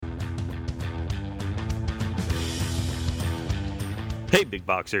Hey, big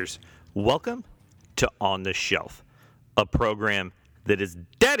boxers. Welcome to On the Shelf, a program that is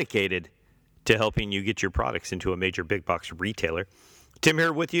dedicated to helping you get your products into a major big box retailer. Tim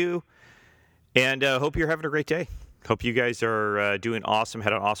here with you, and hope you're having a great day. Hope you guys are doing awesome,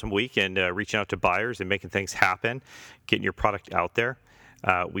 had an awesome week, and reaching out to buyers and making things happen, getting your product out there.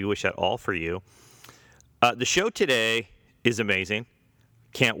 We wish that all for you. The show today is amazing.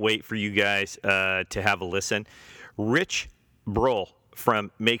 Can't wait for you guys to have a listen. Rich Brull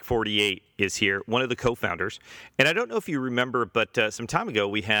from Make 48 is here, one of the co-founders. And I don't know if you remember, but some time ago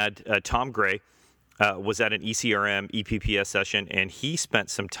we had Tom Gray was at an ECRM EPPS session, and he spent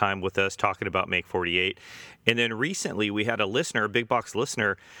some time with us talking about Make 48. And then recently we had a listener, a big box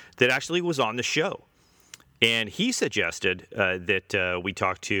listener, that actually was on the show. And he suggested that we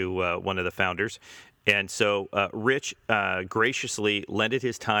talk to one of the founders. And so Rich graciously lended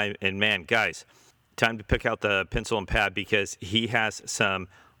his time. And man, guys, time to pick out the pencil and pad because he has some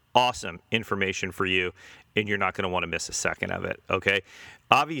awesome information for you, and you're not going to want to miss a second of it, okay?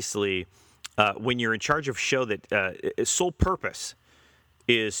 Obviously, when you're in charge of a show that its sole purpose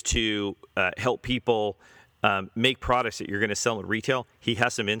is to help people make products that you're going to sell in retail, he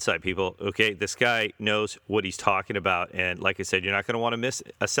has some insight, people, okay? This guy knows what he's talking about, and like I said, you're not going to want to miss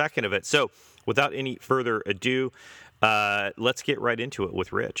a second of it. So without any further ado, let's get right into it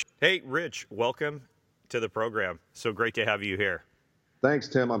with Rich. Hey, Rich, welcome to the program. So great to have you here. Thanks,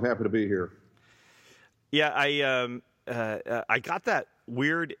 Tim. I'm happy to be here. Yeah, I got that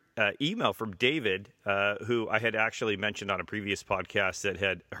weird email from David, who I had actually mentioned on a previous podcast that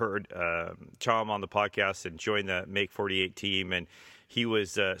had heard Tom on the podcast and joined the Make 48 team, and he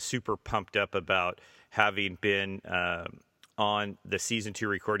was super pumped up about having been on the season 2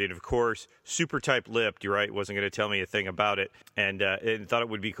 recording. Of course, super tight-lipped, you're right, wasn't going to tell me a thing about it, and thought it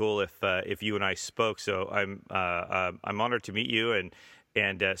would be cool if you and I spoke. So I'm honored to meet you,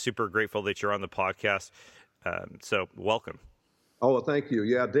 and super grateful that you're on the podcast. So welcome. Oh, well, thank you.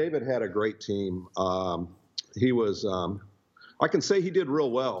 Yeah, David had a great team. He was, I can say he did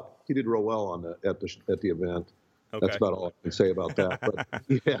real well. He did real well on at the event. Okay. That's about all I can say about that. But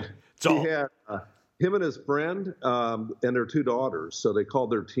yeah, he had him and his friend and their 2 daughters. So they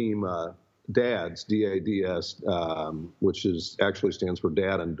called their team DADS, D-A-D-S, which is actually stands for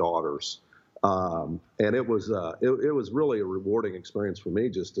Dad and Daughters. And it was really a rewarding experience for me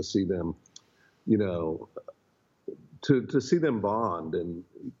just to see them, you know, to see them bond. And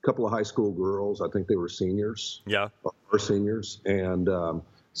a couple of high school girls, I think they were seniors. Yeah. Or seniors. And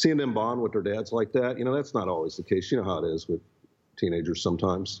seeing them bond with their dads like that, you know, that's not always the case. You know how it is with teenagers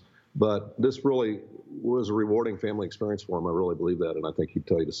sometimes. But this really was a rewarding family experience for him. I really believe that, and I think he'd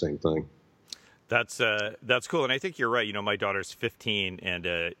tell you the same thing. That's cool, and I think you're right. You know, my daughter's 15,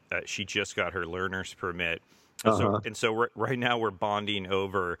 and she just got her learner's permit, and so right now we're bonding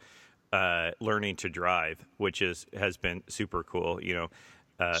over learning to drive, which has been super cool. You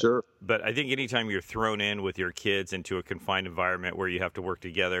know, sure. But I think anytime you're thrown in with your kids into a confined environment where you have to work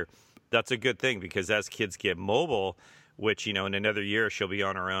together, that's a good thing because as kids get mobile, which, you know, in another year she'll be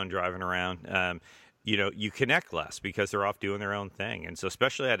on her own driving around, you know, you connect less because they're off doing their own thing. And so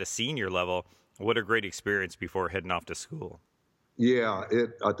especially at a senior level, what a great experience before heading off to school. Yeah,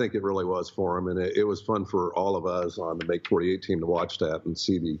 I think it really was for him. And it was fun for all of us on the Make 48 team to watch that and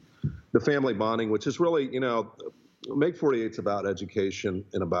see the family bonding, which is really, you know, Make 48 is about education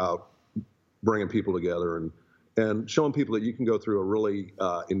and about bringing people together and showing people that you can go through a really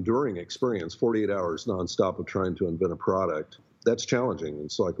enduring experience, 48 hours nonstop of trying to invent a product. That's challenging.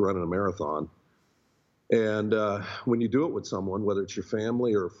 It's like running a marathon. And when you do it with someone, whether it's your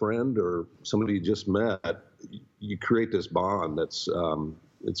family or a friend or somebody you just met, you create this bond that's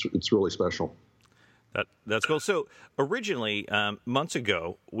it's really special. That's cool. So originally, months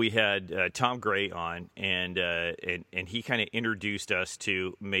ago, we had Tom Gray on, and he kind of introduced us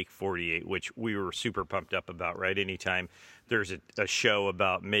to Make 48, which we were super pumped up about, right? Anytime there's a show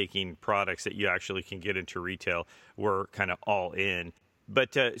about making products that you actually can get into retail, we're kind of all in.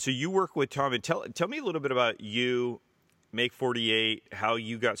 But so you work with Tom, and tell me a little bit about you, Make 48, how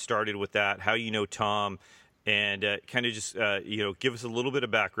you got started with that, how you know Tom, and kind of just give us a little bit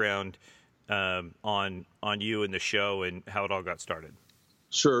of background on you and the show and how it all got started.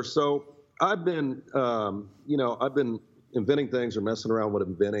 Sure. So I've been I've been inventing things or messing around with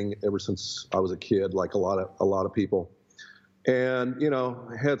inventing ever since I was a kid, like a lot of people, and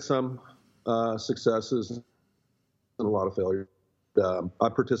had some successes and a lot of failures. I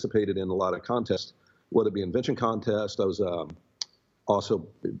participated in a lot of contests, whether it be invention contests. I was also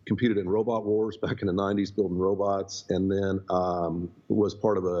competed in robot wars back in the 90s, building robots, and then was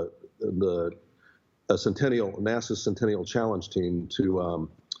part of NASA's Centennial Challenge team to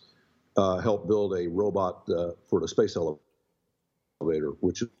help build a robot for the space elevator,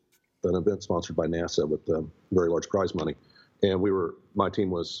 which is an event sponsored by NASA with very large prize money. And my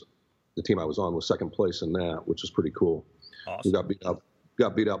team the team I was on was second place in that, which is pretty cool. Awesome. We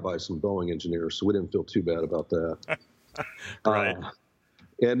got beat out by some Boeing engineers, so we didn't feel too bad about that. Right.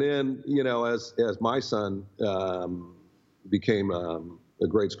 And then, as my son became a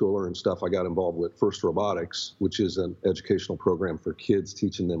grade schooler and stuff, I got involved with First Robotics, which is an educational program for kids,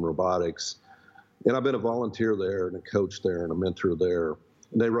 teaching them robotics. And I've been a volunteer there and a coach there and a mentor there.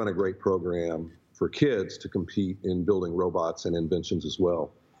 And they run a great program for kids to compete in building robots and inventions as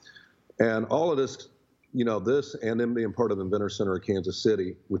well. And all of this, this and then being part of Inventor Center of Kansas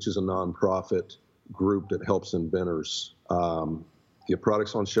City, which is a nonprofit group that helps inventors get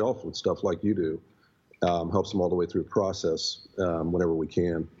products on shelf with stuff like you do, helps them all the way through the process whenever we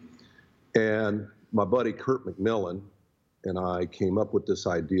can. And my buddy Kurt McMillan and I came up with this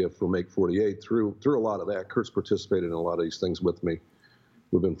idea for Make 48 through a lot of that. Kurt's participated in a lot of these things with me.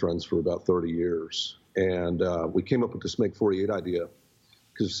 We've been friends for about 30 years. And we came up with this Make 48 idea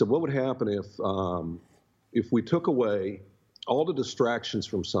because we said, what would happen if we took away all the distractions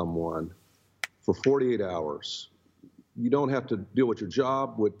from someone for 48 hours? You don't have to deal with your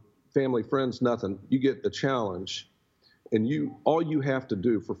job, with family, friends, nothing. You get a challenge, and all you have to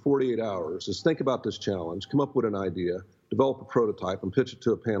do for 48 hours is think about this challenge, come up with an idea, develop a prototype, and pitch it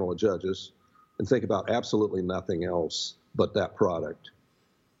to a panel of judges, and think about absolutely nothing else but that product.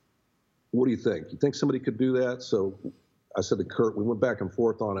 What do you think? You think somebody could do that? So I said to Kurt, we went back and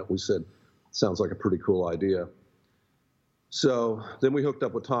forth on it. We said, sounds like a pretty cool idea. So then we hooked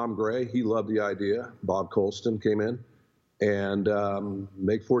up with Tom Gray. He loved the idea. Bob Colston came in, and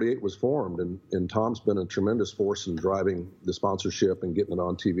Make 48 was formed. And Tom's been a tremendous force in driving the sponsorship and getting it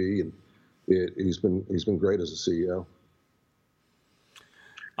on TV. And he's been great as a CEO.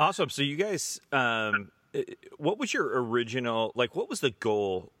 Awesome. So you guys, what was your original, what was the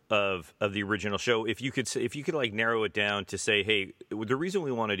goal of the original show? If you could like narrow it down to say, hey, the reason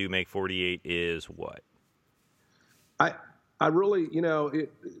we want to do Make 48 is what? I really,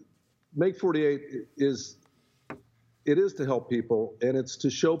 Make 48 is to help people, and it's to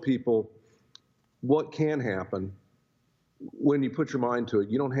show people what can happen when you put your mind to it.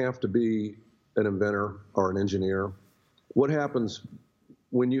 You don't have to be an inventor or an engineer. What happens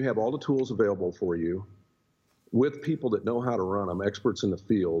when you have all the tools available for you with people that know how to run them, experts in the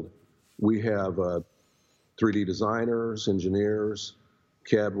field? We have 3D designers, engineers,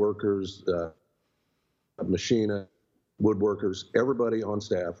 CAD workers, machinists, woodworkers, everybody on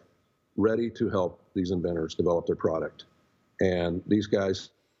staff ready to help these inventors develop their product. And these guys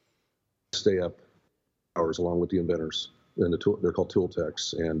stay up hours along with the inventors. And they're called tool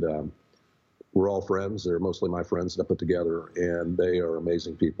techs. And we're all friends. They're mostly my friends that I put together, and they are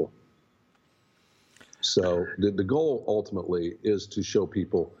amazing people. So the goal ultimately is to show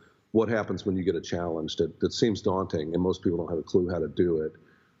people what happens when you get a challenge that seems daunting, and most people don't have a clue how to do it.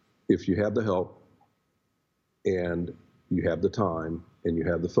 If you have the help and you have the time and you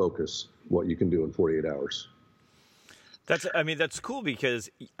have the focus, what you can do in 48 hours. That's cool, because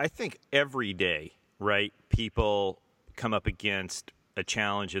I think every day, right, people come up against a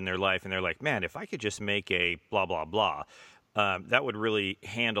challenge in their life and they're like, man, if I could just make a blah, blah, blah, that would really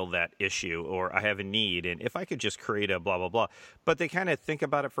handle that issue, or I have a need, and if I could just create a blah, blah, blah. But they kind of think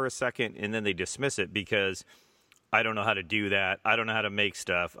about it for a second and then they dismiss it because I don't know how to do that. I don't know how to make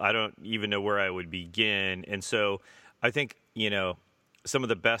stuff. I don't even know where I would begin. And so I think, some of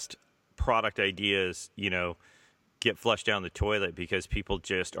the best product ideas, get flushed down the toilet because people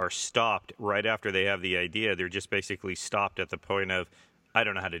just are stopped right after they have the idea. They're just basically stopped at the point of, I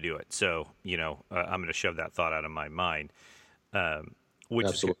don't know how to do it. So, I'm going to shove that thought out of my mind. Which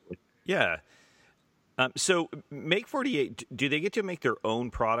Absolutely. Yeah. So Make 48, do they get to make their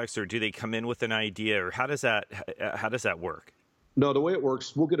own products, or do they come in with an idea, or how does that work? No, the way it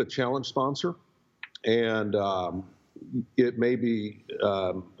works, we'll get a challenge sponsor, and it may be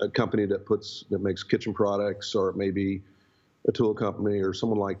a company that makes kitchen products, or it may be a tool company or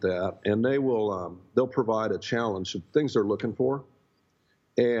someone like that, and they'll provide a challenge of things they're looking for,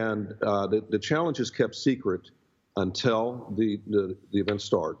 and the challenge is kept secret until the event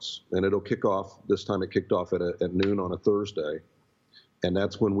starts, and it'll kick off. This time it kicked off at noon on a Thursday, and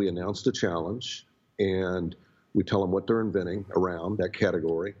that's when we announce the challenge, and we tell them what they're inventing around that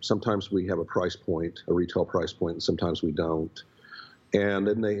category. Sometimes we have a price point, a retail price point, and sometimes we don't. And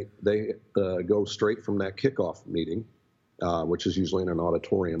then they go straight from that kickoff meeting, which is usually in an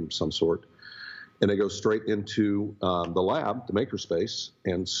auditorium of some sort, and they go straight into the lab, the makerspace,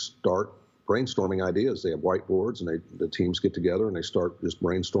 and start brainstorming ideas. They have whiteboards, and the teams get together and they start just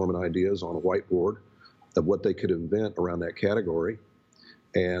brainstorming ideas on a whiteboard of what they could invent around that category.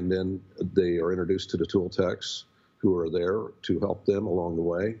 And then they are introduced to the tool techs who are there to help them along the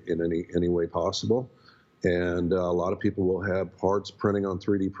way in any way possible. And a lot of people will have parts printing on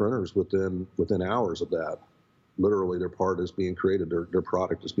 3D printers within hours of that. Literally, their part is being created, their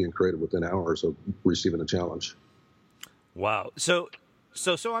product is being created within hours of receiving a challenge. Wow. So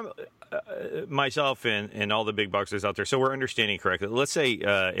I'm myself and all the big boxes out there. So we're understanding correctly. Let's say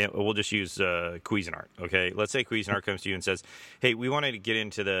we'll just use Cuisinart. Okay. Let's say Cuisinart comes to you and says, "Hey, we wanted to get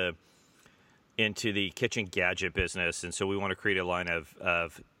into the kitchen gadget business, and so we want to create a line of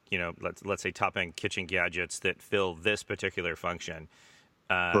let's say top end kitchen gadgets that fill this particular function."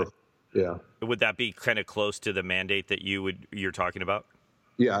 Yeah. Would that be kind of close to the mandate that you're talking about?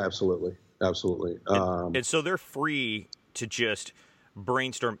 Yeah, absolutely. And so they're free to just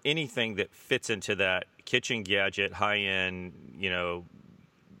brainstorm anything that fits into that kitchen gadget, high end,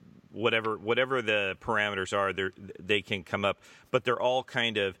 whatever the parameters are, they can come up, but they're all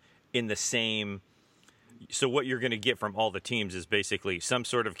kind of in the same. So what you're going to get from all the teams is basically some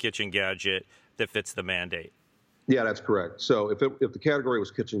sort of kitchen gadget that fits the mandate. Yeah, that's correct. So if the category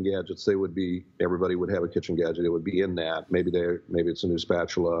was kitchen gadgets, everybody would have a kitchen gadget. It would be in that. Maybe it's a new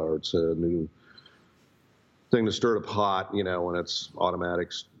spatula, or it's a new thing to stir a pot, when it's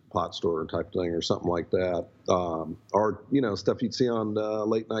automatic pot stirrer type thing or something like that. Or stuff you'd see on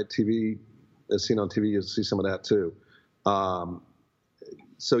late night TV, as seen on TV, you'd see some of that too.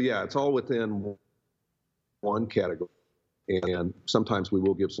 So yeah, it's all within one category. And sometimes we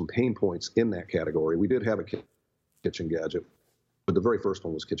will give some pain points in that category. We did have a kitchen gadget, but the very first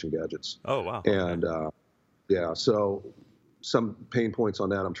one was kitchen gadgets. Oh, wow. And so some pain points on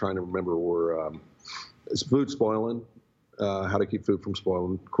that I'm trying to remember were is food spoiling, how to keep food from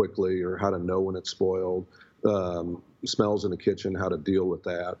spoiling quickly, or how to know when it's spoiled, smells in the kitchen, how to deal with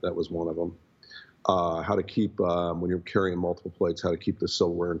that. That was one of them. How to keep, when you're carrying multiple plates, how to keep the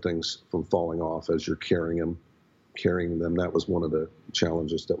silverware and things from falling off as you're carrying them. That was one of the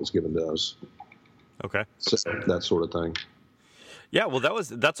challenges that was given to us. Okay. So that sort of thing. Yeah, well,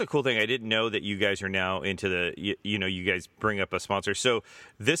 that's a cool thing. I didn't know that you guys are now into you guys bring up a sponsor. So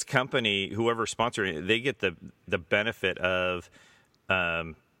this company, whoever sponsoring it, they get the benefit of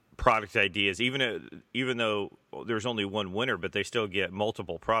product ideas, even though there's only one winner, but they still get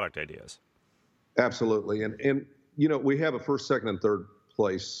multiple product ideas. Absolutely, and we have a first, second, and third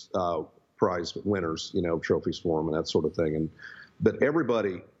place prize winners, trophies for them and that sort of thing. But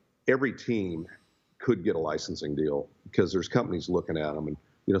every team could get a licensing deal because there's companies looking at them. And,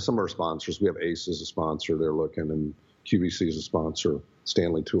 some of our sponsors, we have ACE as a sponsor, they're looking, and QVC is a sponsor.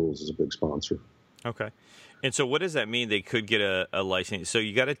 Stanley Tools is a big sponsor. Okay. And so what does that mean? They could get a license. So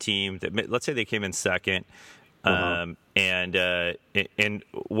you got a team that, let's say they came in second, and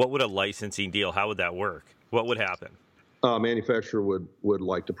what would a licensing deal, how would that work? What would happen? Manufacturer would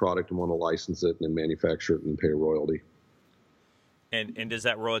like the product and want to license it and manufacture it and pay a royalty. And does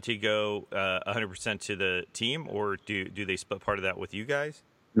that royalty go 100% to the team, or do they split part of that with you guys?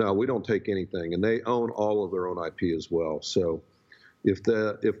 No, we don't take anything, and they own all of their own IP as well. So if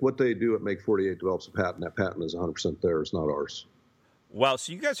what they do at Make 48 develops a patent, that patent is 100% theirs, not ours. Wow,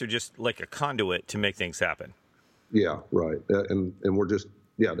 so you guys are just like a conduit to make things happen. Yeah, right. And we're just,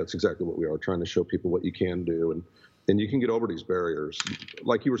 that's exactly what we are, trying to show people what you can do, and you can get over these barriers.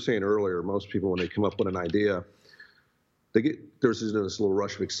 Like you were saying earlier, most people, when they come up with an idea, there's this little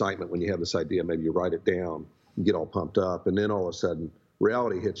rush of excitement when you have this idea. Maybe you write it down, you get all pumped up, and then all of a sudden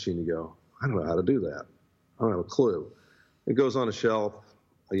reality hits you and you go, I don't know how to do that. I don't have a clue. It goes on a shelf,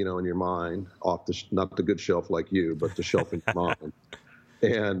 in your mind, not the good shelf like you, but the shelf in your mind.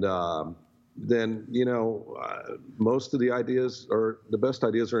 And then, most of the ideas the best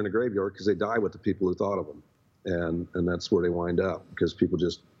ideas are in the graveyard because they die with the people who thought of them. And that's where they wind up because people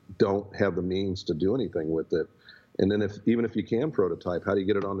just don't have the means to do anything with it. And then even if you can prototype, how do you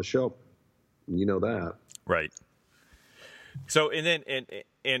get it on the shelf? You know that. Right. So,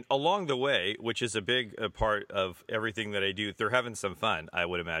 and along the way, which is a big part of everything that I do, they're having some fun, I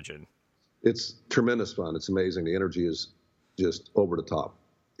would imagine. It's tremendous fun. It's amazing. The energy is just over the top.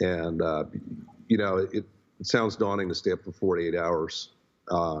 And, it sounds daunting to stay up for 48 hours,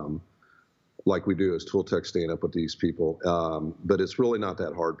 like we do as tool tech, staying up with these people. But it's really not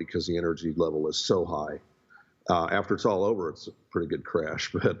that hard because the energy level is so high. After it's all over, it's a pretty good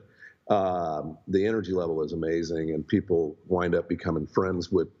crash, but the energy level is amazing, and people wind up becoming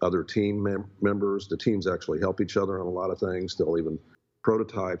friends with other team members. The teams actually help each other on a lot of things. They'll even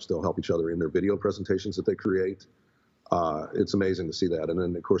prototypes. They'll help each other in their video presentations that they create. it's amazing to see that. And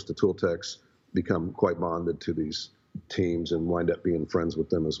then, of course, the tool techs become quite bonded to these teams and wind up being friends with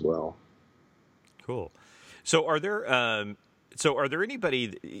them as well. Cool. So are there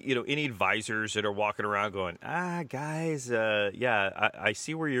anybody, any advisors that are walking around going, guys, I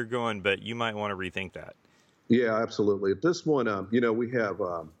see where you're going, but you might want to rethink that? Yeah, absolutely. At this one, we have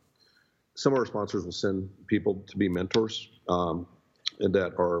some of our sponsors will send people to be mentors, and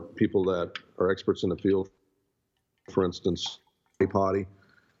that are people that are experts in the field. For instance, Potty,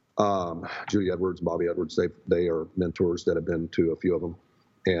 Julie Edwards, Bobby Edwards, they are mentors that have been to a few of them,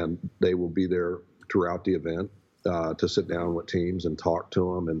 and they will be there throughout the event to sit down with teams and talk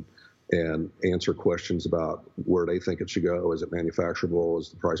to them and answer questions about where they think it should go. Is it manufacturable? Is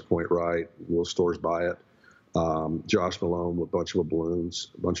the price point right? Will stores buy it? Josh Malone with a bunch of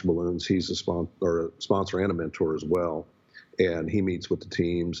balloons. He's a sponsor and a mentor as well. And he meets with the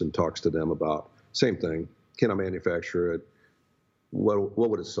teams and talks to them about same thing. Can I manufacture it? What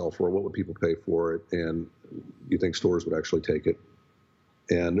would it sell for? What would people pay for it? And you think stores would actually take it?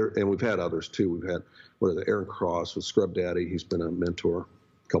 And we've had others too. We've had Aaron Cross with Scrub Daddy. He's been a mentor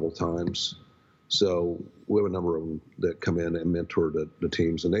a couple of times. So we have a number of them that come in and mentor the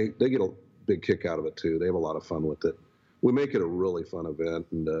teams, and they get a big kick out of it too. They have a lot of fun with it. We make it a really fun event,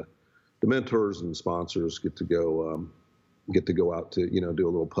 and the mentors and sponsors get to go out to do a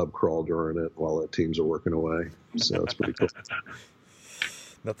little pub crawl during it while the teams are working away. So it's pretty cool.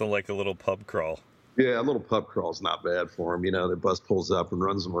 Nothing like a little pub crawl. Yeah, a little pub crawl is not bad for them. The bus pulls up and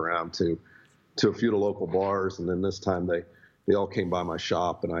runs them around to a few of the local bars, and then this time they all came by my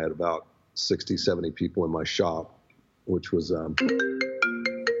shop, and I had about 60, 70 people in my shop, which was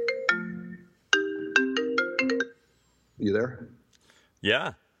you there?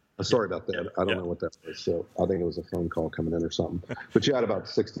 Yeah. Sorry about that. I don't know what that was. So I think it was a phone call coming in or something. But you had about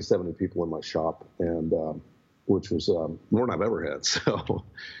 60, 70 people in my shop, and which was more than I've ever had. So,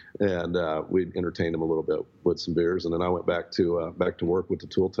 and we entertained them a little bit with some beers, and then I went back to work with the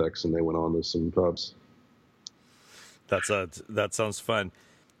tool techs, and they went on to some pubs. That sounds fun.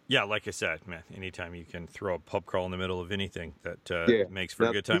 Yeah, like I said, man, anytime you can throw a pub crawl in the middle of anything, that makes for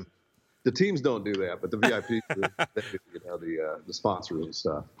a good time. The teams don't do that, but the VIPs, the sponsors and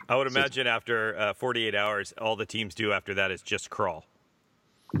stuff. I would imagine after 48 hours, all the teams do after that is just crawl.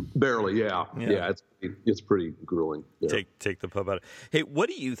 Barely, yeah. It's pretty grueling. Yeah. Take the pub out. Hey, what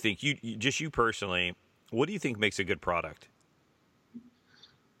do you think? You personally, what do you think makes a good product?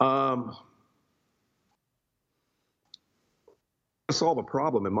 Solve a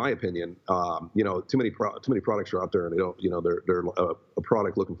problem, in my opinion. Too many products are out there, and they don't. They're a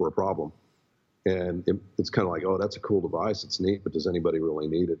product looking for a problem, and it's kind of like, oh, that's a cool device, it's neat, but does anybody really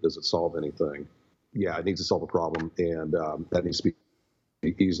need it? Does it solve anything? Yeah, it needs to solve a problem, and that needs to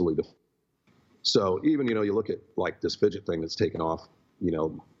be easily defined. So even you look at like this fidget thing that's taken off,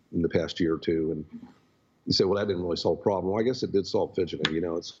 in the past year or two, and you say, well, that didn't really solve a problem. Well, I guess it did solve fidgeting.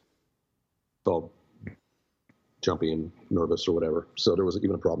 It's solved jumpy and nervous or whatever. So there was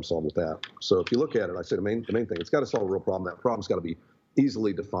even a problem solved with that. So if you look at it, I say the main thing, it's got to solve a real problem. That problem's got to be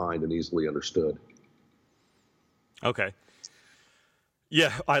easily defined and easily understood. Okay.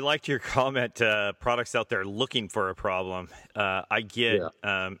 Yeah, I liked your comment, products out there looking for a problem. I get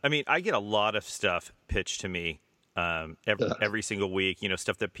a lot of stuff pitched to me every single week,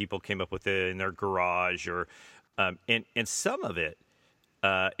 stuff that people came up with in their garage or and some of it,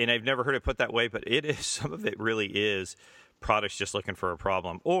 and I've never heard it put that way, but some of it really is products just looking for a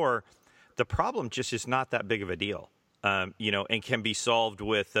problem, or the problem just is not that big of a deal, and can be solved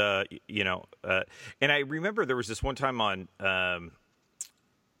with, and I remember there was this one time on,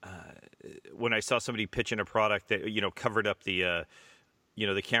 when I saw somebody pitching a product that, covered up the,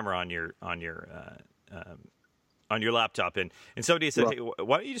 the camera on your laptop, and somebody said, "Hey,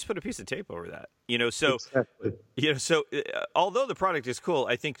 why don't you just put a piece of tape over that?" So, exactly. So although the product is cool,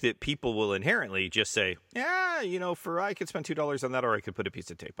 I think that people will inherently just say, "Yeah, I could spend $2 on that, or I could put a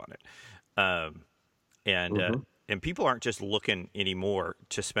piece of tape on it." And people aren't just looking anymore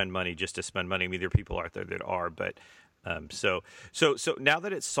to spend money just to spend money. I mean, there are people out there that are, but so now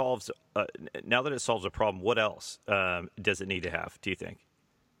that it solves a problem, what else does it need to have, do you think?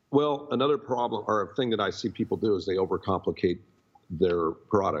 Well, another problem or a thing that I see people do is they overcomplicate their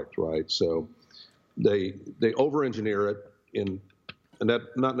product, right? So they over-engineer it and that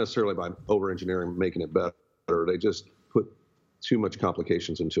not necessarily by over-engineering making it better. They just put too much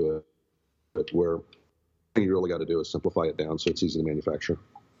complications into it, where you really got to do is simplify it down so it's easy to manufacture,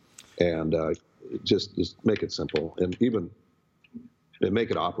 and just make it simple, and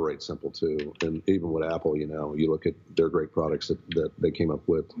make it operate simple too. And even with Apple, you look at their great products that they came up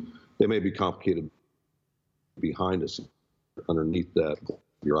with. They may be complicated behind us, underneath that,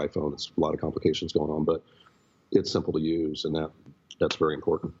 your iPhone. It's a lot of complications going on, but it's simple to use, and that's very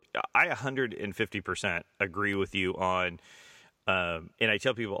important. I 150% agree with you on, and I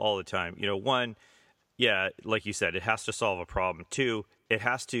tell people all the time, one, yeah, like you said, it has to solve a problem. Two, it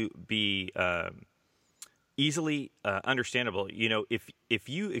has to be easily understandable. If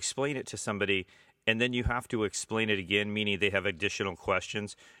you explain it to somebody and then you have to explain it again, meaning they have additional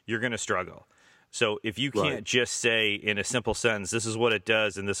questions, you're going to struggle. So if you can't just say in a simple sentence, this is what it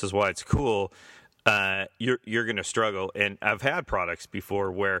does and this is why it's cool, you're going to struggle. And I've had products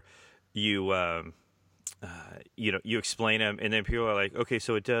before where you you explain them and then people are like, okay,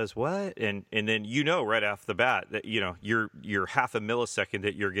 so it does what? And then right off the bat that your half a millisecond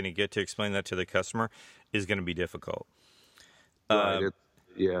that you're going to get to explain that to the customer is going to be difficult. Right.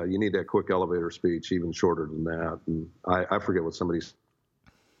 You need that quick elevator speech, even shorter than that. And I forget what somebody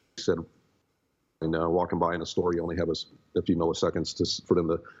said. Walking by in a store, you only have a few milliseconds for them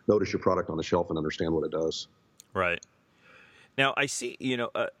to notice your product on the shelf and understand what it does. Right. Now, I see,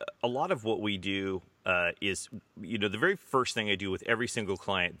 a lot of what we do is, the very first thing I do with every single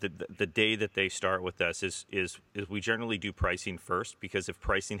client, the day that they start with us is we generally do pricing first, because if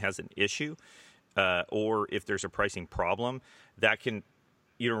pricing has an issue or if there's a pricing problem, that can,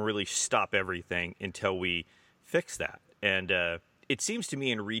 really stop everything until we fix that. And it seems to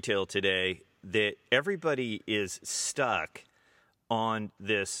me in retail today that everybody is stuck on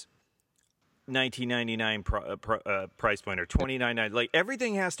this $19.99 price point or $29.99. Like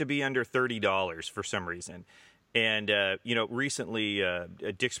everything has to be under $30 for some reason. And recently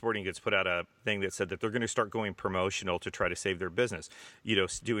Dick's Sporting Goods put out a thing that said that they're going to start going promotional to try to save their business.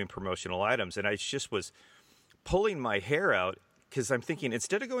 Doing promotional items, and I just was pulling my hair out because I'm thinking,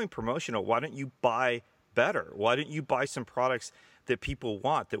 instead of going promotional, why don't you buy better? Why don't you buy some products that people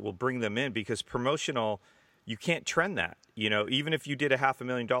want that will bring them in? Because promotional, you can't trend that. Even if you did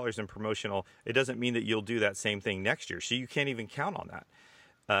 $500,000 in promotional, it doesn't mean that you'll do that same thing next year. So you can't even count on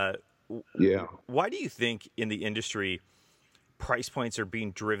that. Why do you think in the industry price points are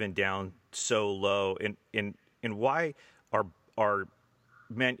being driven down so low, and why are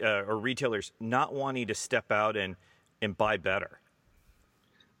retailers not wanting to step out and buy better?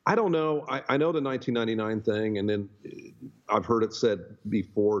 I don't know. I know the $19.99 thing, and then I've heard it said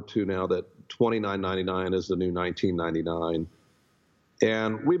before too now that $29.99 is the new $19.99,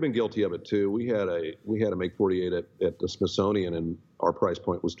 and we've been guilty of it too. We had to make 48 at the Smithsonian, and our price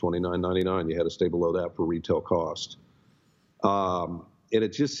point was $29.99. You had to stay below that for retail cost, and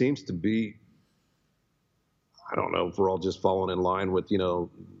it just seems to be, I don't know if we're all just falling in line with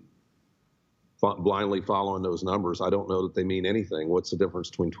blindly following those numbers. I don't know that they mean anything. What's the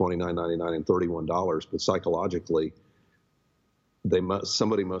difference between $29.99 and $31? But psychologically,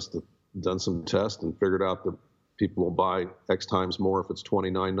 somebody must have done some tests and figured out that people will buy X times more if it's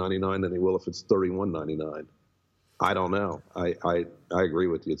 $29.99 than they will if it's $31.99. I don't know. I agree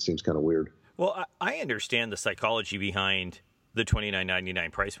with you. It seems kind of weird. Well, I understand the psychology behind the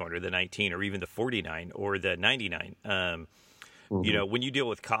 $29.99 price point, or the 19, or even the 49, or the 99. When you deal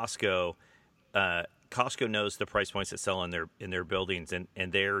with Costco, Costco knows the price points that sell in their buildings, and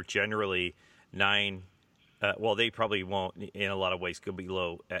they're generally 9. Well, they probably won't in a lot of ways go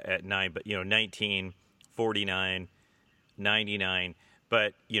below at 9, but 19, 49, 99.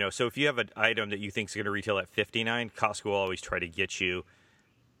 But so if you have an item that you think is going to retail at 59, Costco will always try to get you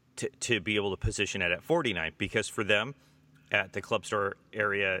to be able to position it at 49, because for them at the club store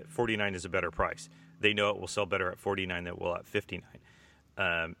area, 49 is a better price. They know it will sell better at 49 than it will at 59.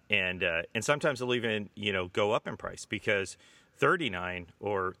 And sometimes they'll even, go up in price, because 39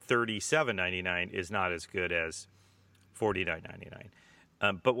 or 37.99 is not as good as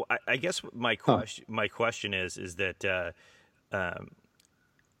 49.99. But I guess my question is that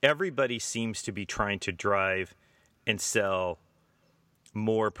everybody seems to be trying to drive and sell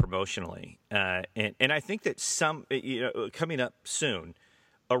more promotionally, and I think that coming up soon,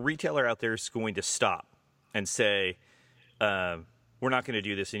 a retailer out there is going to stop and say, we're not going to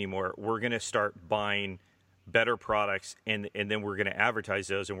do this anymore. We're going to start buying better products, and then we're going to advertise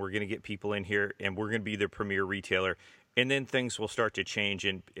those, and we're going to get people in here, and we're going to be the premier retailer. And then things will start to change,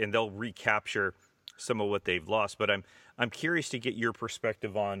 and they'll recapture some of what they've lost. But I'm curious to get your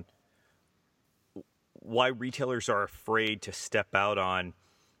perspective on why retailers are afraid to step out on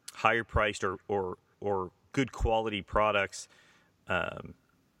higher priced or good quality products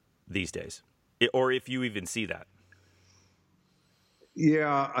these days, or if you even see that.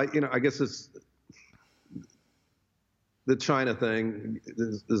 Yeah, I guess it's the China thing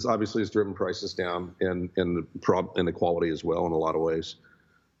is obviously has driven prices down and the quality as well in a lot of ways.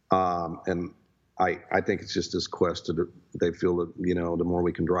 And I think it's just this quest they feel that, the more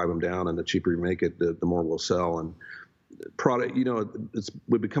we can drive them down and the cheaper we make it, the more we'll sell. And product,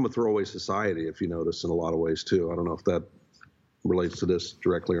 we become a throwaway society, if you notice, in a lot of ways too. I don't know if that relates to this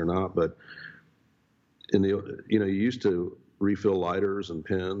directly or not, but you used to refill lighters and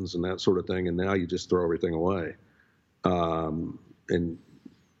pens and that sort of thing, and now you just throw everything away. And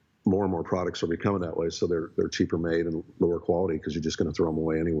more products are becoming that way, so they're cheaper made and lower quality because you're just going to throw them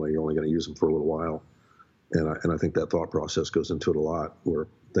away anyway. You're only going to use them for a little while, and I think that thought process goes into it a lot, where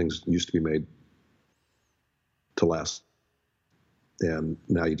things used to be made to last, and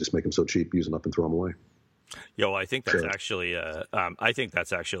now you just make them so cheap, use them up and throw them away. Yo, I think that's actually a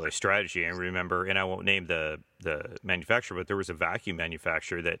strategy. And remember, and I won't name the manufacturer, but there was a vacuum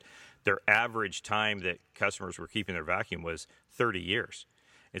manufacturer that their average time that customers were keeping their vacuum was 30 years.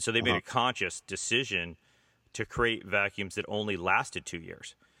 And so they made a conscious decision to create vacuums that only lasted 2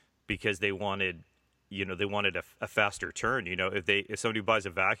 years because they wanted a faster turn. If somebody buys a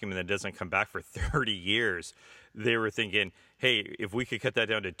vacuum and then doesn't come back for 30 years, they were thinking, hey, if we could cut that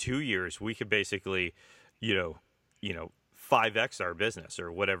down to 2 years, we could basically 5x our business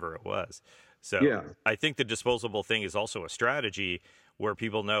or whatever it was. So yeah. I think the disposable thing is also a strategy where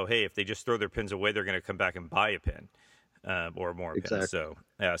people know, hey, if they just throw their pins away, they're going to come back and buy a pin or more pins. So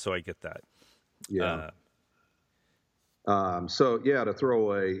so I get that. Yeah. To throw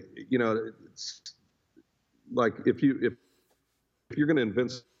away, it's like if you're going to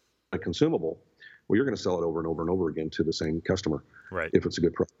invent a consumable, well, you're going to sell it over and over and over again to the same customer, right? If it's a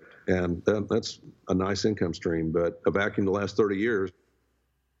good product. And that's a nice income stream. But a vacuum the last 30 years,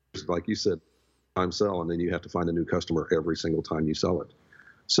 like you said, time sell, and then you have to find a new customer every single time you sell it.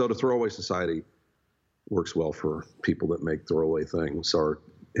 So the throwaway society works well for people that make throwaway things or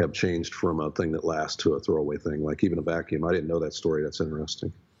have changed from a thing that lasts to a throwaway thing, like even a vacuum. I didn't know that story. That's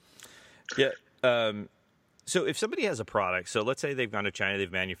interesting. Yeah. So if somebody has a product, so let's say they've gone to China,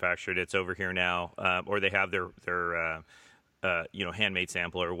 they've manufactured it, it's over here now, or they have their handmade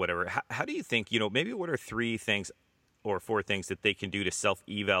sample or whatever. How do you think, maybe what are 3 things or 4 things that they can do to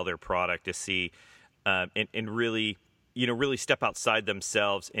self-eval their product to see and really, really step outside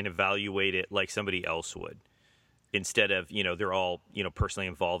themselves and evaluate it like somebody else would, instead of, they're all, personally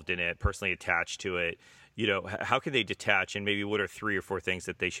involved in it, personally attached to it. How can they detach, and maybe what are 3 or 4 things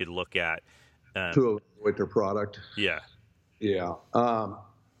that they should look at to avoid their product? Yeah.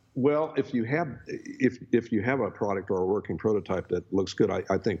 Well, if you have a product or a working prototype that looks good,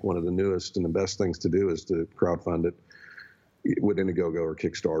 I think one of the newest and the best things to do is to crowdfund it with Indiegogo or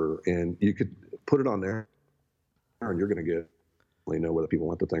Kickstarter, and you could put it on there, and you're going to know whether people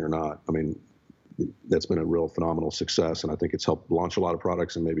want the thing or not. I mean, that's been a real phenomenal success, and I think it's helped launch a lot of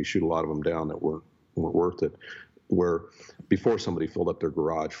products and maybe shoot a lot of them down that weren't worth it. Where before somebody filled up their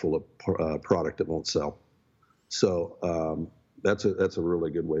garage full of product that won't sell. So that's a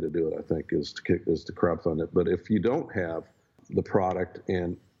really good way to do it, I think, is to crowdfund it. But if you don't have the product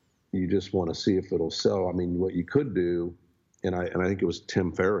and you just want to see if it'll sell, I mean, what you could do, and I think it was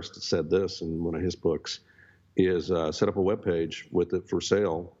Tim Ferriss that said this in one of his books, is set up a web page with it for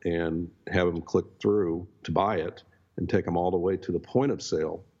sale and have them click through to buy it and take them all the way to the point of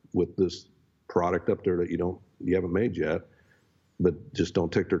sale with this product up there that you haven't made yet, but just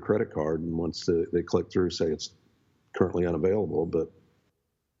don't take their credit card. And once they click through, say it's currently unavailable, but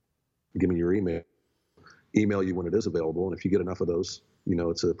give me your email you when it is available. And if you get enough of those,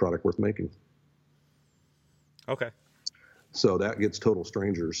 it's a product worth making. Okay. So that gets total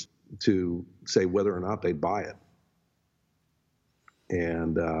strangers to say whether or not they'd buy it.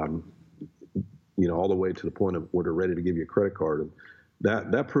 And, all the way to the point of where they're ready to give you a credit card. And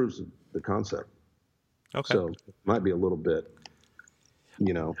that proves the concept. Okay. So it might be a little bit,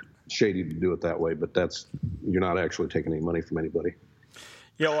 shady to do it that way, but you're not actually taking any money from anybody.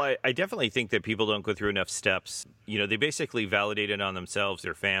 Yeah, well, I definitely think that people don't go through enough steps. They basically validate it on themselves,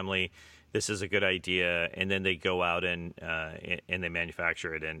 their family. This is a good idea, and then they go out and they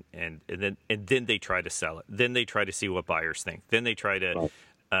manufacture it, and then they try to sell it. Then they try to see what buyers think. Then they try to,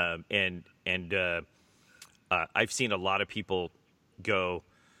 I've seen a lot of people go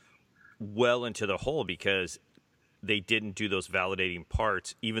well into the hole because they didn't do those validating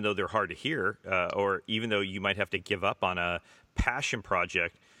parts, even though they're hard to hear, or even though you might have to give up on a passion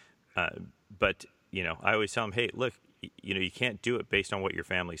project. But I always tell them, hey, look, you can't do it based on what your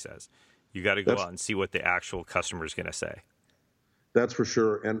family says. You got to go out and see what the actual customer is going to say. That's for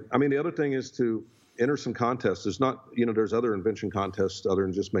sure. And I mean, the other thing is to enter some contests. There's not, there's other invention contests other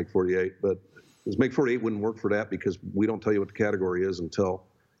than just Make 48, but Make 48 wouldn't work for that because we don't tell you what the category is until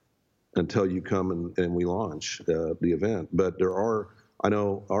you come and we launch the event. But there are I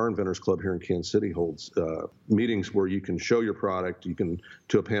know our Inventors Club here in Kansas City holds meetings where you can show your product, you can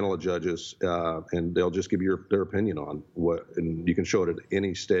to a panel of judges, and they'll just give you their opinion on what, and you can show it at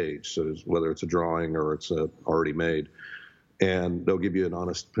any stage, so whether it's a drawing or it's already made, and they'll give you an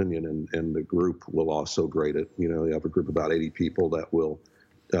honest opinion, and the group will also grade it. You know, you have a group of about 80 people that will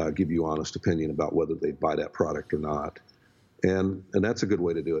give you honest opinion about whether they buy that product or not. And that's a good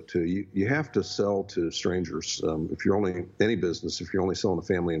way to do it too. You have to sell to strangers. If you're only any business, if you're only selling to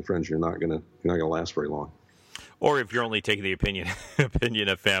family and friends, you're not gonna last very long. Or if you're only taking the opinion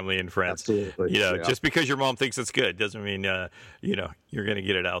of family and friends. Absolutely. You know, just because your mom thinks it's good doesn't mean you're gonna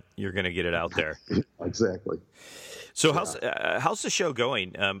get it out. You're gonna get it out there. Exactly. So how's the show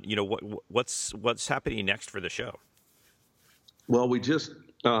going? What's happening next for the show? Well, we just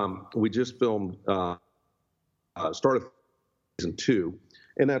filmed started season 2,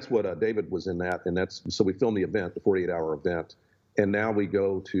 and that's what David was in that, and so we filmed the event, the 48-hour event, and now we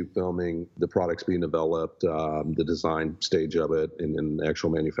go to filming the products being developed, the design stage of it, and then the actual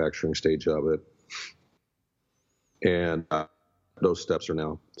manufacturing stage of it, and those steps are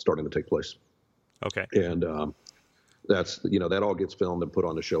now starting to take place. Okay. And that's that all gets filmed and put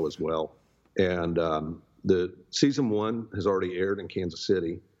on the show as well, and the season 1 has already aired in Kansas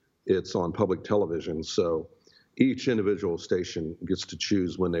City. It's on public television, so each individual station gets to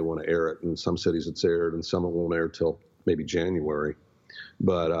choose when they want to air it. In some cities it's aired, and some it won't air till maybe January.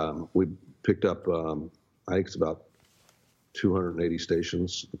 But we picked up, I think it's about 280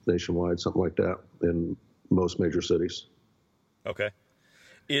 stations nationwide, something like that, in most major cities. Okay.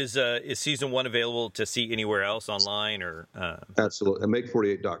 Is season 1 available to see anywhere else online or? Absolutely. At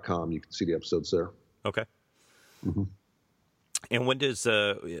make48.com, you can see the episodes there. Okay. Mm-hmm. And when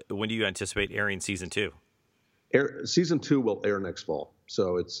do you anticipate airing season 2? Season 2 will air next fall,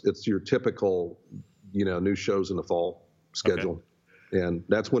 so it's your typical, new shows in the fall schedule, okay. And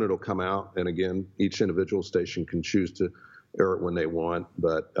that's when it'll come out. And again, each individual station can choose to air it when they want,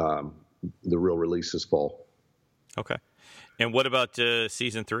 but the real release is fall. Okay. And what about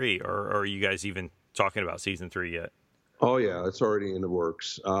season 3? Or are you guys even talking about season 3 yet? Oh yeah, it's already in the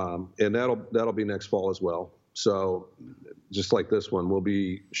works, and that'll be next fall as well. So just like this one, we'll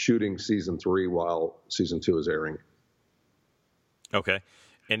be shooting season 3 while season 2 is airing. Okay.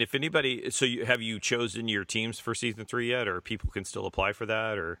 And if anybody, have you chosen your teams for season 3 yet, or people can still apply for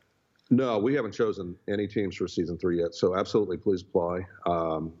that, or? No, we haven't chosen any teams for season 3 yet. So absolutely, please apply.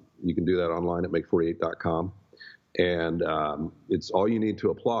 You can do that online at make48.com. And it's all you need to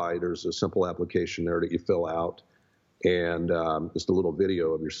apply. There's a simple application there that you fill out, and just a little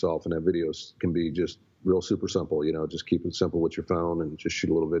video of yourself. And that video can be just real super simple, just keep it simple with your phone and just shoot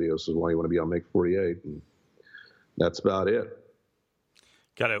a little video. So why you want to be on Make 48, and that's about it.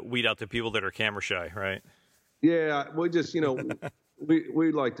 Got to weed out the people that are camera shy, right? Yeah, we just,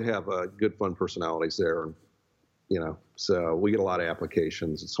 we like to have good, fun personalities there, and so we get a lot of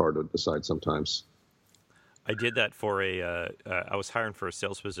applications. It's hard to decide sometimes. I did that for I was hiring for a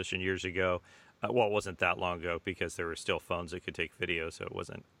sales position years ago. Well, it wasn't that long ago because there were still phones that could take video, so it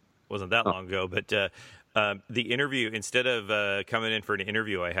wasn't that long ago. But the interview, instead of coming in for an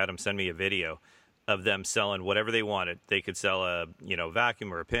interview, I had them send me a video of them selling whatever they wanted. They could sell a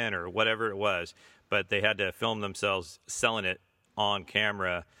vacuum or a pen or whatever it was, but they had to film themselves selling it on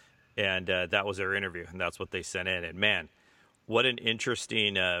camera, and that was their interview, and that's what they sent in. And man, what an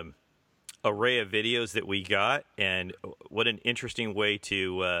interesting array of videos that we got, and what an interesting way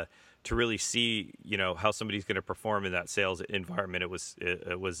to really see how somebody's going to perform in that sales environment. I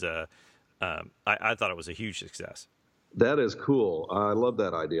thought it was a huge success. That is cool. I love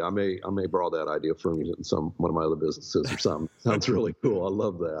that idea. I may borrow that idea from you in one of my other businesses or something. Sounds really cool. I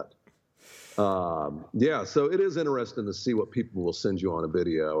love that. Yeah, so it is interesting to see what people will send you on a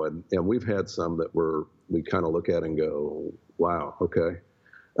video, and we've had some that we kind of look at and go, wow, okay.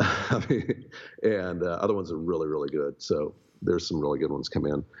 I mean, and other ones are really, really good. So there's some really good ones come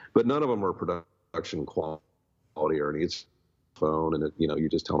in, but none of them are production quality or any. It's phone, and you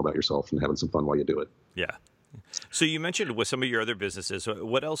just tell them about yourself and having some fun while you do it. Yeah. So you mentioned with some of your other businesses,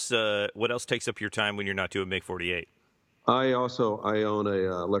 what else takes up your time when you're not doing Make 48? I own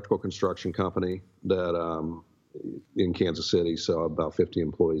a electrical construction company that in Kansas City, so about 50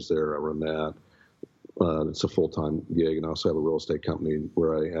 employees there. I run that. It's a full-time gig, and I also have a real estate company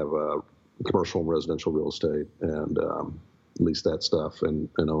where I have commercial and residential real estate, and lease that stuff and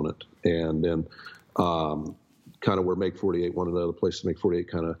own it. And then kind of where Make 48, one of the other places Make 48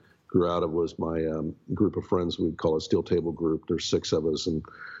 kind of grew out of was my group of friends. We'd call it Steel Table Group. There's 6 of us, and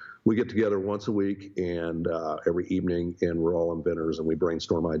we get together once a week and every evening, and we're all inventors, and we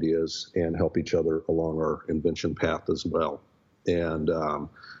brainstorm ideas and help each other along our invention path as well. and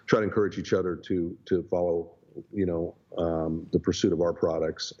try to encourage each other to follow, the pursuit of our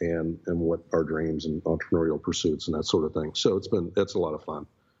products and what our dreams and entrepreneurial pursuits and that sort of thing. So that's a lot of fun.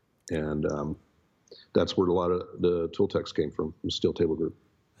 And that's where a lot of the Tool Techs came from Steel Table Group.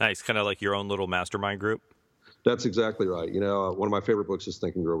 Nice. Kind of like your own little mastermind group. That's exactly right. One of my favorite books is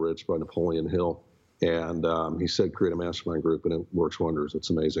Think and Grow Rich by Napoleon Hill. And he said, create a mastermind group, and it works wonders. It's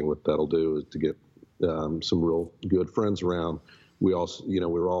amazing what that'll do is to get some real good friends around. We also,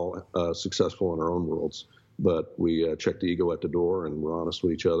 we're all successful in our own worlds, but we check the ego at the door, and we're honest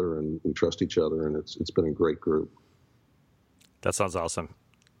with each other, and we trust each other, and it's been a great group. That sounds awesome.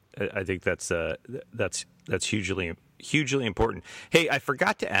 I think that's hugely important. Hey, I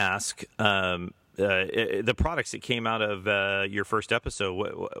forgot to ask the products that came out of your first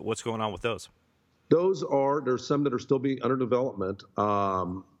episode. What's going on with those? There's some that are still being under development.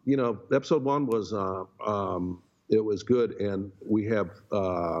 Episode 1 was it was good, and we have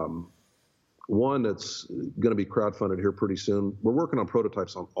one that's going to be crowdfunded here pretty soon. We're working on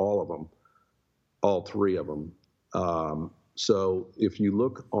prototypes on all of them, all 3 of them. So if you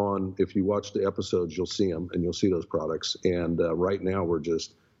watch the episodes, you'll see them, and you'll see those products. And right now, we're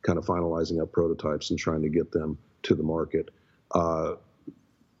just kind of finalizing up prototypes and trying to get them to the market.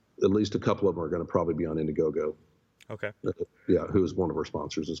 At least a couple of them are going to probably be on Indiegogo. Okay. Who's one of our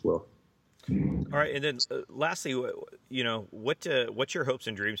sponsors as well. All right, and then lastly, what's your hopes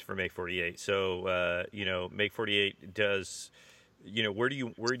and dreams for Make 48? So, Make 48 does, where do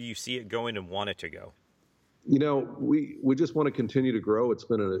you see it going and want it to go? We just want to continue to grow. It's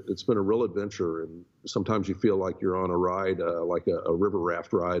been a real adventure, and sometimes you feel like you're on a ride, like a river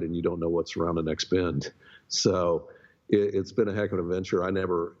raft ride, and you don't know what's around the next bend. So it's been a heck of an adventure. I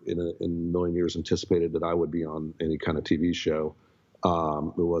never in a million years anticipated that I would be on any kind of TV show.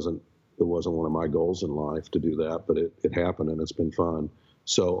 It wasn't one of my goals in life to do that, but it happened, and it's been fun.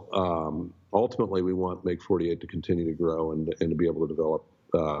 So ultimately, we want Make 48 to continue to grow and to be able to develop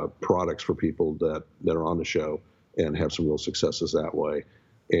products for people that are on the show and have some real successes that way.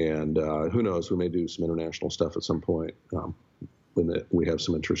 And who knows, we may do some international stuff at some point when we have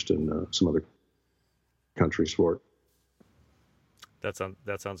some interest in some other countries for it.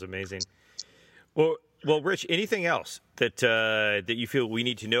 That sounds amazing. Well, Rich, anything else that you feel we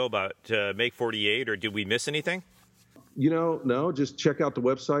need to know about Make 48, or did we miss anything? No, just check out the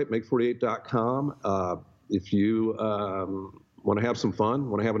website, make48.com. If you want to have some fun,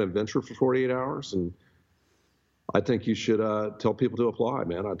 want to have an adventure for 48 hours, and I think you should tell people to apply,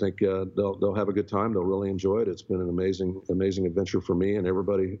 man. I think they'll have a good time. They'll really enjoy it. It's been an amazing adventure for me and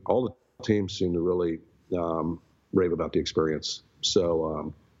everybody. All the teams seem to really rave about the experience.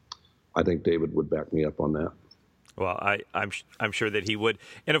 So I think David would back me up on that. Well, I'm sure that he would,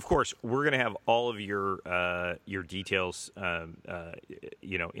 and of course, we're going to have all of your details,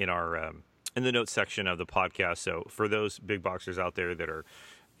 in our in the notes section of the podcast. So for those big boxers out there that are,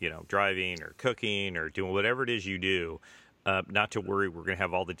 driving or cooking or doing whatever it is you do, not to worry. We're going to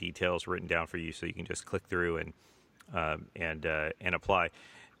have all the details written down for you, so you can just click through and apply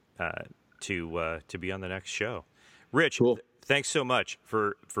to be on the next show. Rich, cool. Thanks so much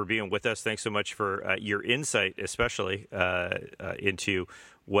for being with us. Thanks so much for your insight, especially into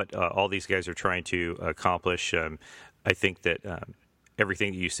what all these guys are trying to accomplish. I think that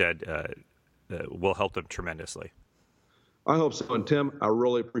everything that you said will help them tremendously. I hope so. And Tim, I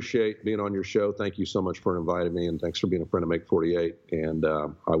really appreciate being on your show. Thank you so much for inviting me, and thanks for being a friend of Make 48. And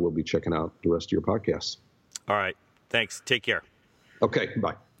I will be checking out the rest of your podcasts. All right. Thanks. Take care. Okay.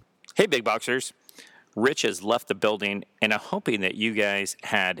 Bye. Hey, big boxers. Rich has left the building, and I'm hoping that you guys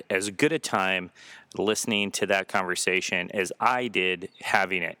had as good a time listening to that conversation as I did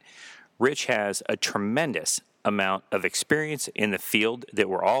having it. Rich has a tremendous amount of experience in the field that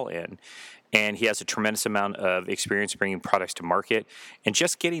we're all in, and he has a tremendous amount of experience bringing products to market, and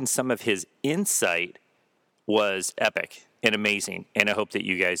just getting some of his insight was epic and amazing, and I hope that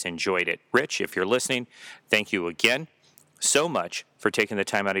you guys enjoyed it. Rich, if you're listening, thank you again so much for taking the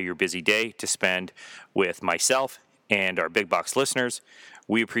time out of your busy day to spend with myself and our big box listeners.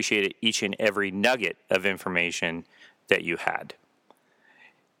 We appreciate each and every nugget of information that you had.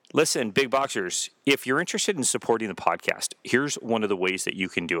 Listen, big boxers, if you're interested in supporting the podcast, here's one of the ways that you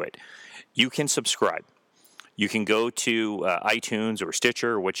can do it. You can subscribe. You can go to iTunes or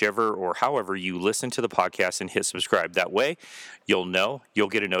Stitcher or whichever or however you listen to the podcast and hit subscribe. That way, you'll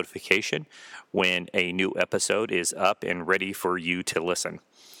get a notification when a new episode is up and ready for you to listen.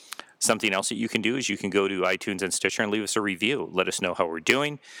 Something else that you can do is you can go to iTunes and Stitcher and leave us a review. Let us know how we're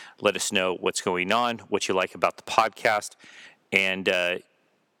doing. Let us know what's going on, what you like about the podcast, and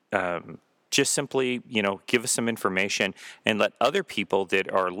just simply, give us some information and let other people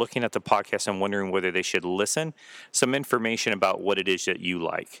that are looking at the podcast and wondering whether they should listen, some information about what it is that you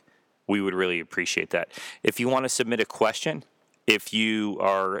like. We would really appreciate that. If you want to submit a question, if you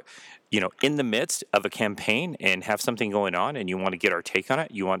are, in the midst of a campaign and have something going on and you want to get our take on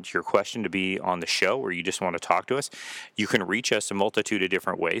it, you want your question to be on the show, or you just want to talk to us, you can reach us a multitude of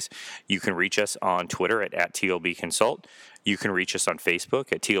different ways. You can reach us on Twitter at TLB Consult. You can reach us on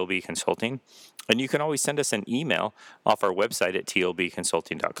Facebook at TLB Consulting. And you can always send us an email off our website at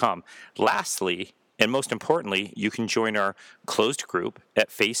tlbconsulting.com. Lastly, and most importantly, you can join our closed group at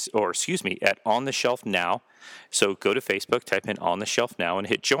On the Shelf Now. So go to Facebook, type in On the Shelf Now, and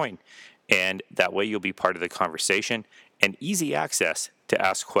hit join. And that way you'll be part of the conversation and easy access to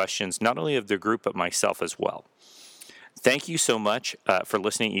ask questions, not only of the group, but myself as well. Thank you so much for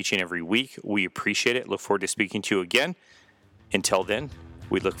listening each and every week. We appreciate it. Look forward to speaking to you again. Until then,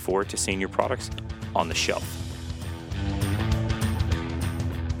 we look forward to seeing your products on the shelf.